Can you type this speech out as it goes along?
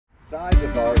Size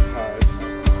of our tires.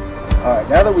 All right,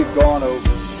 now that we've gone over.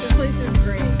 This place is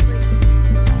great.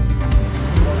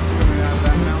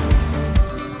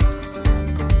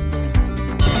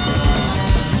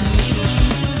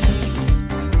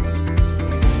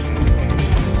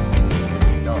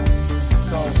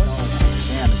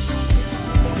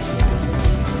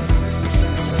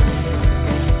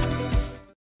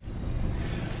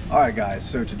 Alright guys,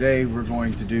 so today we're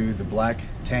going to do the black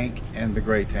tank and the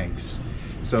gray tanks.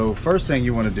 So first thing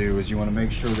you want to do is you want to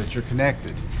make sure that you're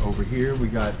connected. Over here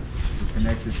we're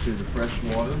connected to the fresh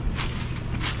water.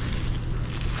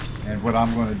 And what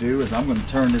I'm going to do is I'm going to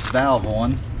turn this valve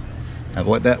on. And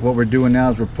what we're doing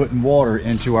now is we're putting water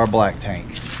into our black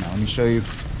tank. Now let me show you.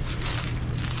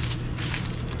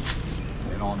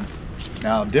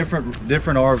 Now different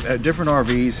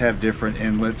RVs have different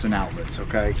inlets and outlets,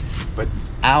 okay? But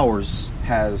ours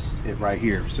has it right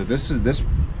here. So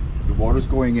the water's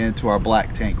going into our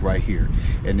black tank right here,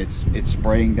 and it's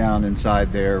spraying down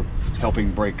inside there,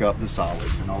 helping break up the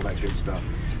solids and all that good stuff.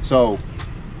 So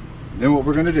then what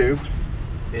we're going to do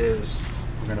is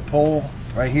we're going to pull.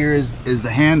 Right here is the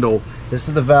handle. This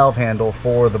is the valve handle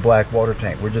for the black water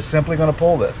tank. We're just simply going to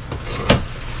pull this.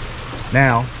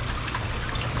 Now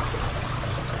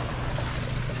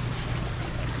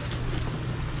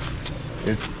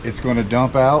it's going to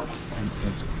dump out, and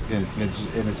it's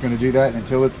going to do that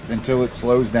until it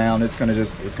slows down. It's going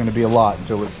to be a lot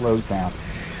until it slows down.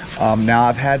 Now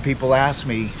I've had people ask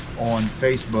me on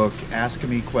Facebook, asking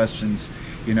me questions,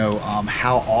 you know,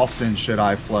 how often should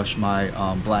I flush my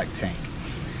black tank?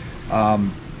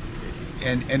 And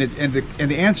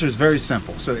the answer is very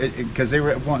simple. So because they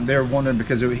were wondering,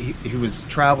 because he was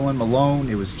traveling alone,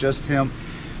 it was just him.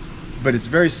 But it's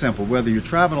very simple. Whether you're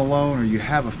traveling alone or you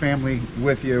have a family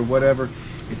with you or whatever,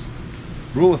 it's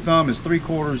rule of thumb is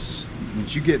 3/4.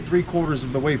 Once you get 3/4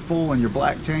 of the way full in your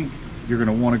black tank, you're going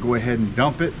to want to go ahead and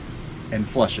dump it and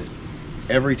flush it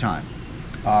every time.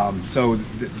 So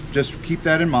just keep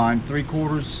that in mind.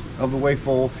 3/4 of the way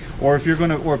full. Or if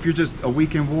you're just a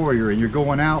weekend warrior and you're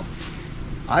going out,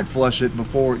 I'd flush it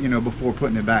before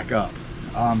putting it back up.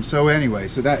 So anyway,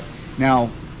 so that now.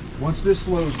 Once this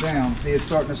slows down, see, it's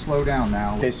starting to slow down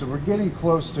now. Okay, so we're getting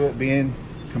close to it being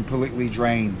completely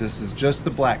drained. This is just the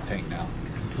black tank now,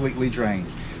 completely drained.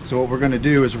 So what we're going to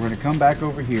do is we're going to come back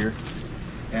over here,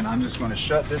 and I'm just going to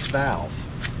shut this valve.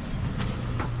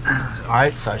 All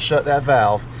right, so I shut that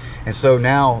valve, and so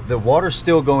now the water's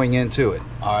still going into it.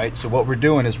 All right, so what we're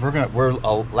doing is we're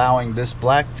allowing this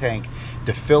black tank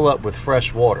to fill up with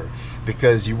fresh water,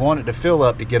 because you want it to fill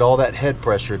up to get all that head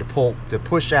pressure to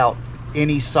push out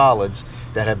any solids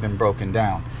that have been broken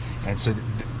down. And so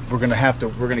we're going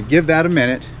to give that a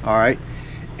minute. All right,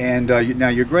 and now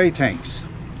your gray tanks,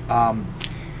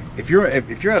 if you're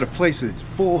at a place that's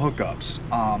full hookups,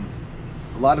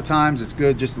 a lot of times it's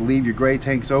good just to leave your gray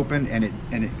tanks open, and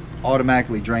it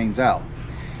automatically drains out.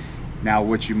 Now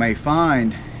what you may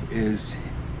find is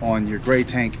on your gray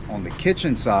tank on the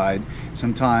kitchen side,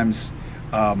 sometimes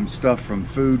stuff from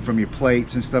food from your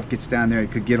plates and stuff gets down there.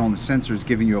 It could get on the sensors,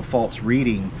 giving you a false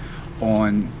reading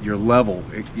on your level.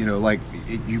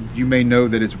 You may know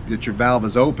that your valve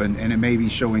is open, and it may be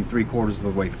showing 3/4 of the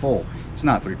way full. It's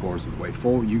not 3/4 of the way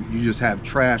full. You just have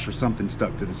trash or something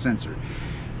stuck to the sensor.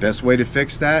 Best way to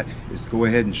fix that is go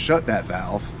ahead and shut that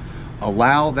valve,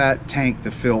 allow that tank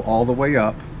to fill all the way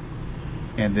up,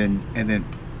 and then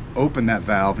open that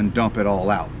valve and dump it all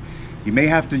out. You may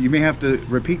have to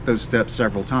repeat those steps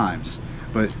several times,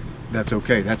 but that's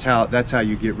okay. That's how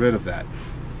you get rid of that.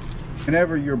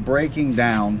 Whenever you're breaking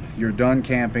down, you're done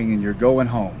camping and you're going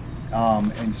home,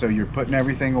 and so you're putting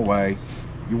everything away,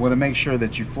 you want to make sure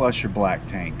that you flush your black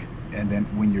tank. And then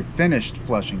when you're finished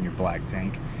flushing your black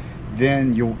tank,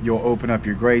 then you'll open up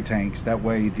your gray tanks. That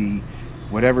way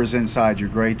whatever's inside your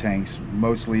gray tanks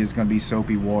mostly is going to be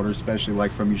soapy water, especially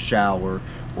like from your shower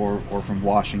or from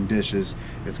washing dishes.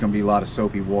 It's going to be a lot of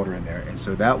soapy water in there. And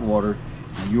so that water,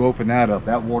 when you open that up,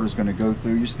 that water is going to go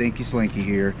through your stinky slinky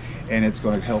here, and it's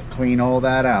going to help clean all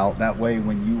that out. That way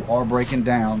when you are breaking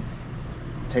down,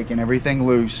 taking everything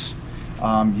loose,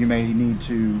 you may need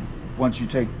to, once you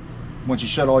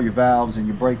shut all your valves and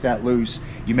you break that loose,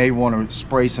 you may want to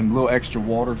spray some little extra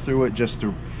water through it just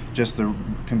to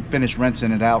finish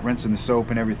rinsing it out, rinsing the soap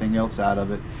and everything else out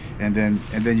of it, and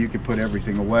then you can put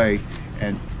everything away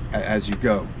and as you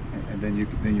go, and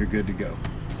then you're good to go.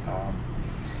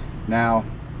 Now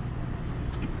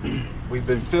we've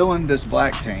been filling this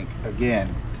black tank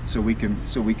again so we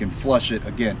can flush it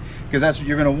again, because that's what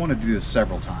you're going to want to do this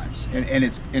several times, and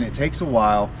it takes a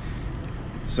while.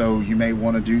 So you may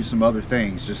want to do some other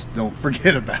things, just don't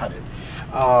forget about it.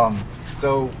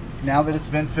 So now that it's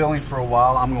been filling for a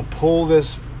while, I'm going to pull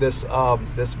this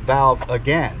valve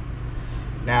again.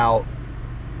 Now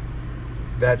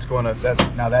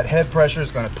now that head pressure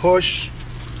is going to push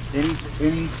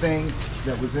anything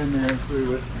that was in there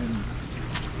through it,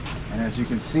 and as you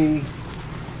can see,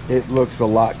 it looks a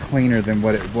lot cleaner than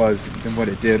what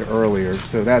it did earlier.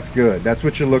 So that's good. That's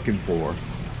what you're looking for.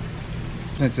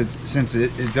 Since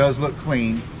it does look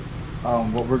clean,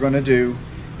 what we're going to do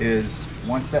is,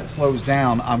 once that slows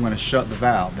down, I'm going to shut the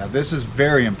valve. Now this is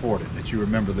very important that you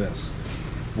remember this.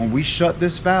 When we shut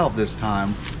this valve this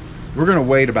time, we're going to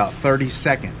wait about 30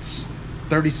 seconds,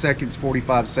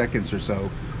 45 seconds or so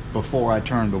before I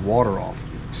turn the water off.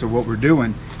 So what we're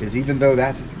doing is, even though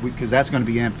because that's going to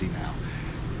be empty now,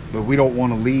 but we don't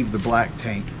want to leave the black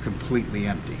tank completely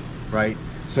empty, right?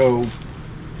 So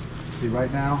see,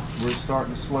 right now we're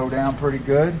starting to slow down pretty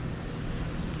good.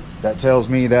 That tells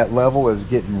me that level is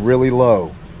getting really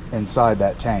low inside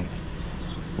that tank,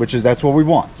 that's what we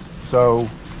want. So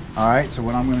all right, so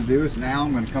what I'm going to do is, now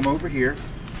I'm going to come over here,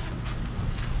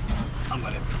 I'm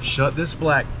going to shut this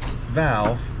black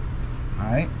valve. All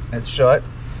right, it's shut.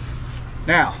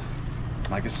 Now,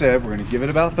 like I said, we're going to give it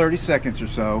about 30 seconds or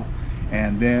so,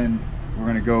 and then we're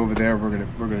going to go over there, we're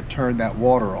going to turn that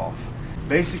water off.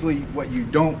 Basically, what you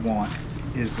don't want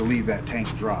is to leave that tank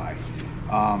dry,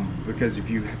 because if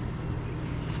you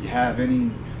have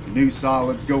any new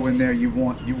solids go in there, you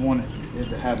want it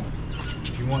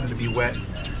to be wet.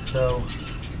 So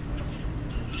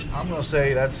I'm going to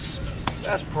say that's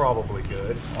probably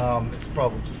good. It's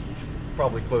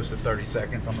probably close to 30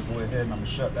 seconds. I'm going to go ahead and I'm going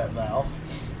to shut that valve.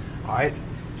 All right,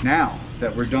 now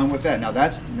that we're done with that,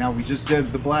 now we just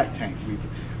did the black tank.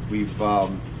 We've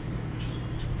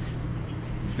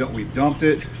dumped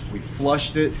it, we've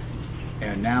flushed it,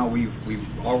 and now we've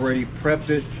already prepped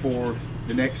it for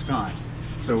the next time.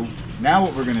 So now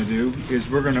what we're going to do is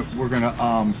we're going to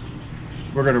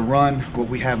run what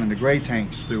we have in the gray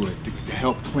tanks through it to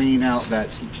help clean out the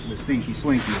stinky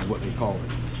slinky is what they call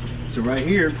it. So right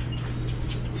here,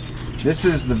 this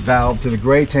is the valve to the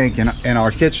gray tank in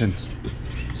our kitchen.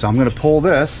 So I'm going to pull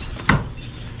this,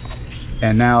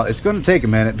 and now it's going to take a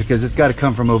minute because it's got to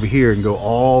come from over here and go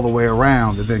all the way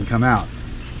around and then come out.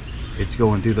 It's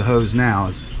going through the hose now,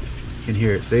 as you can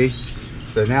hear it, see?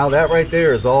 So now that right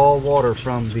there is all water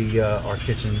from our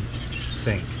kitchen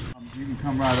sink. You can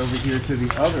come right over here to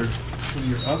your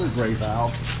other gray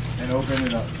valve and open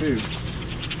it up too.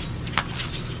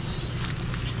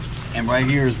 And right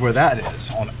here is where that is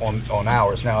on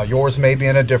ours. Now yours may be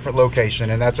in a different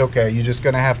location, and that's okay. You're just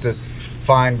going to have to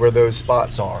find where those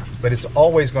spots are. But it's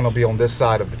always going to be on this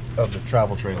side of the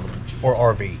travel trailer or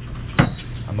RV.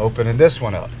 I'm opening this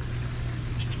one up.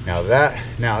 Now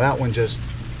that one just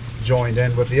joined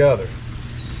in with the other.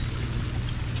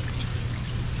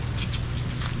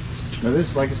 Now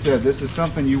this, like I said, this is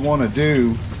something you want to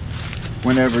do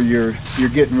whenever you're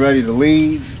getting ready to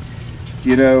leave,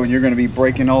 you know, and you're going to be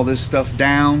breaking all this stuff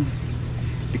down,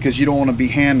 because you don't want to be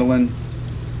handling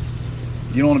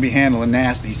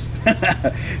nasties.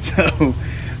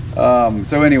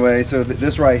 So anyway, so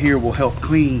this right here will help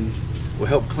clean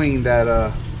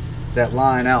that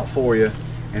line out for you,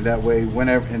 and that way when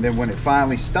it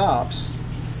finally stops,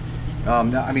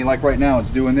 I mean, like right now it's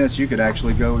doing this, you could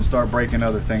actually go and start breaking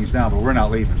other things down, but we're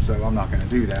not leaving, so I'm not going to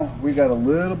do that. We got a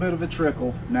little bit of a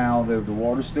trickle now. The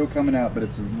water's still coming out, but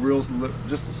it's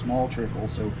just a small trickle,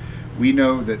 so we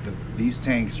know that these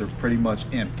tanks are pretty much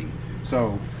empty.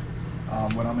 So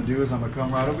what I'm going to do is I'm going to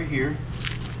come right over here,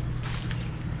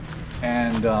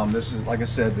 and this is, like I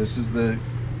said, this is the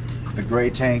gray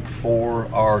tank for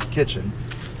our kitchen.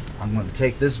 I'm going to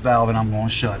take this valve and I'm going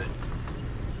to shut it.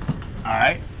 All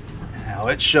right. Now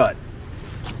it's shut,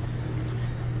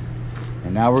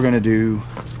 and now we're going to do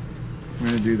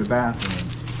the bathroom.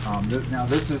 Now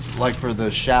this is like for the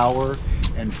shower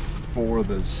and for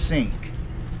the sink.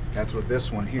 That's what this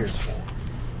one here is for.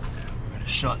 We're going to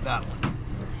shut that one.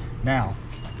 Now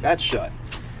that's shut.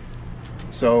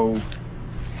 So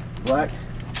black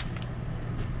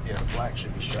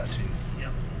should be shut too.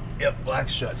 Yep,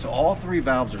 black's shut. So all three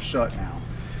valves are shut now.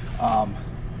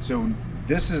 So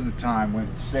this is the time when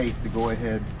it's safe to go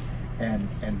ahead and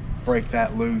break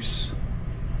that loose,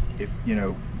 if you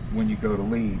know, when you go to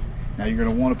leave. Now you're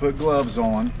going to want to put gloves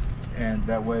on, and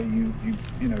that way you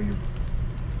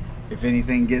if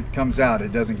anything comes out,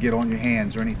 it doesn't get on your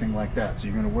hands or anything like that. So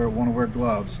you're going to want to wear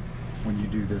gloves when you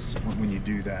do this, when you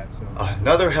do that. So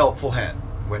another helpful hint: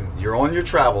 when you're on your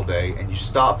travel day and you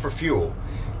stop for fuel,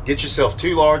 get yourself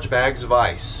 2 large bags of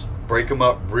ice, break them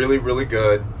up really, really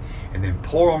good, and then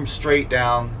pour them straight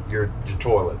down your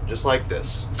toilet, just like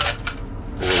this.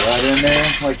 Pour it right in there,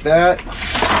 like that.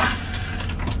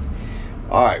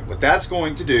 All right, what that's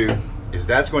going to do is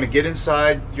that's going to get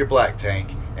inside your black tank,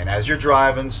 and as you're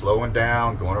driving, slowing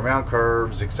down, going around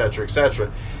curves, etc.,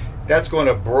 etc., that's going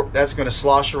to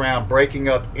slosh around, breaking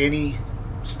up any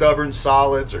stubborn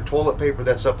solids or toilet paper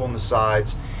that's up on the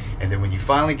sides. And then when you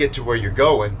finally get to where you're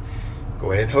going,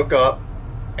 go ahead and hook up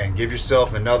and give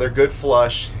yourself another good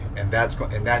flush, and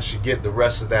that should get the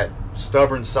rest of that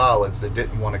stubborn solids that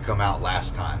didn't want to come out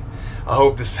last time. I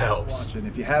hope this helps. And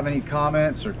if you have any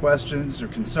comments or questions or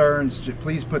concerns,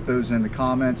 please put those in the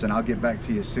comments and I'll get back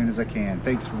to you as soon as I can.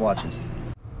 Thanks for watching.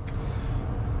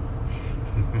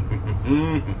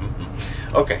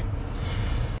 Okay.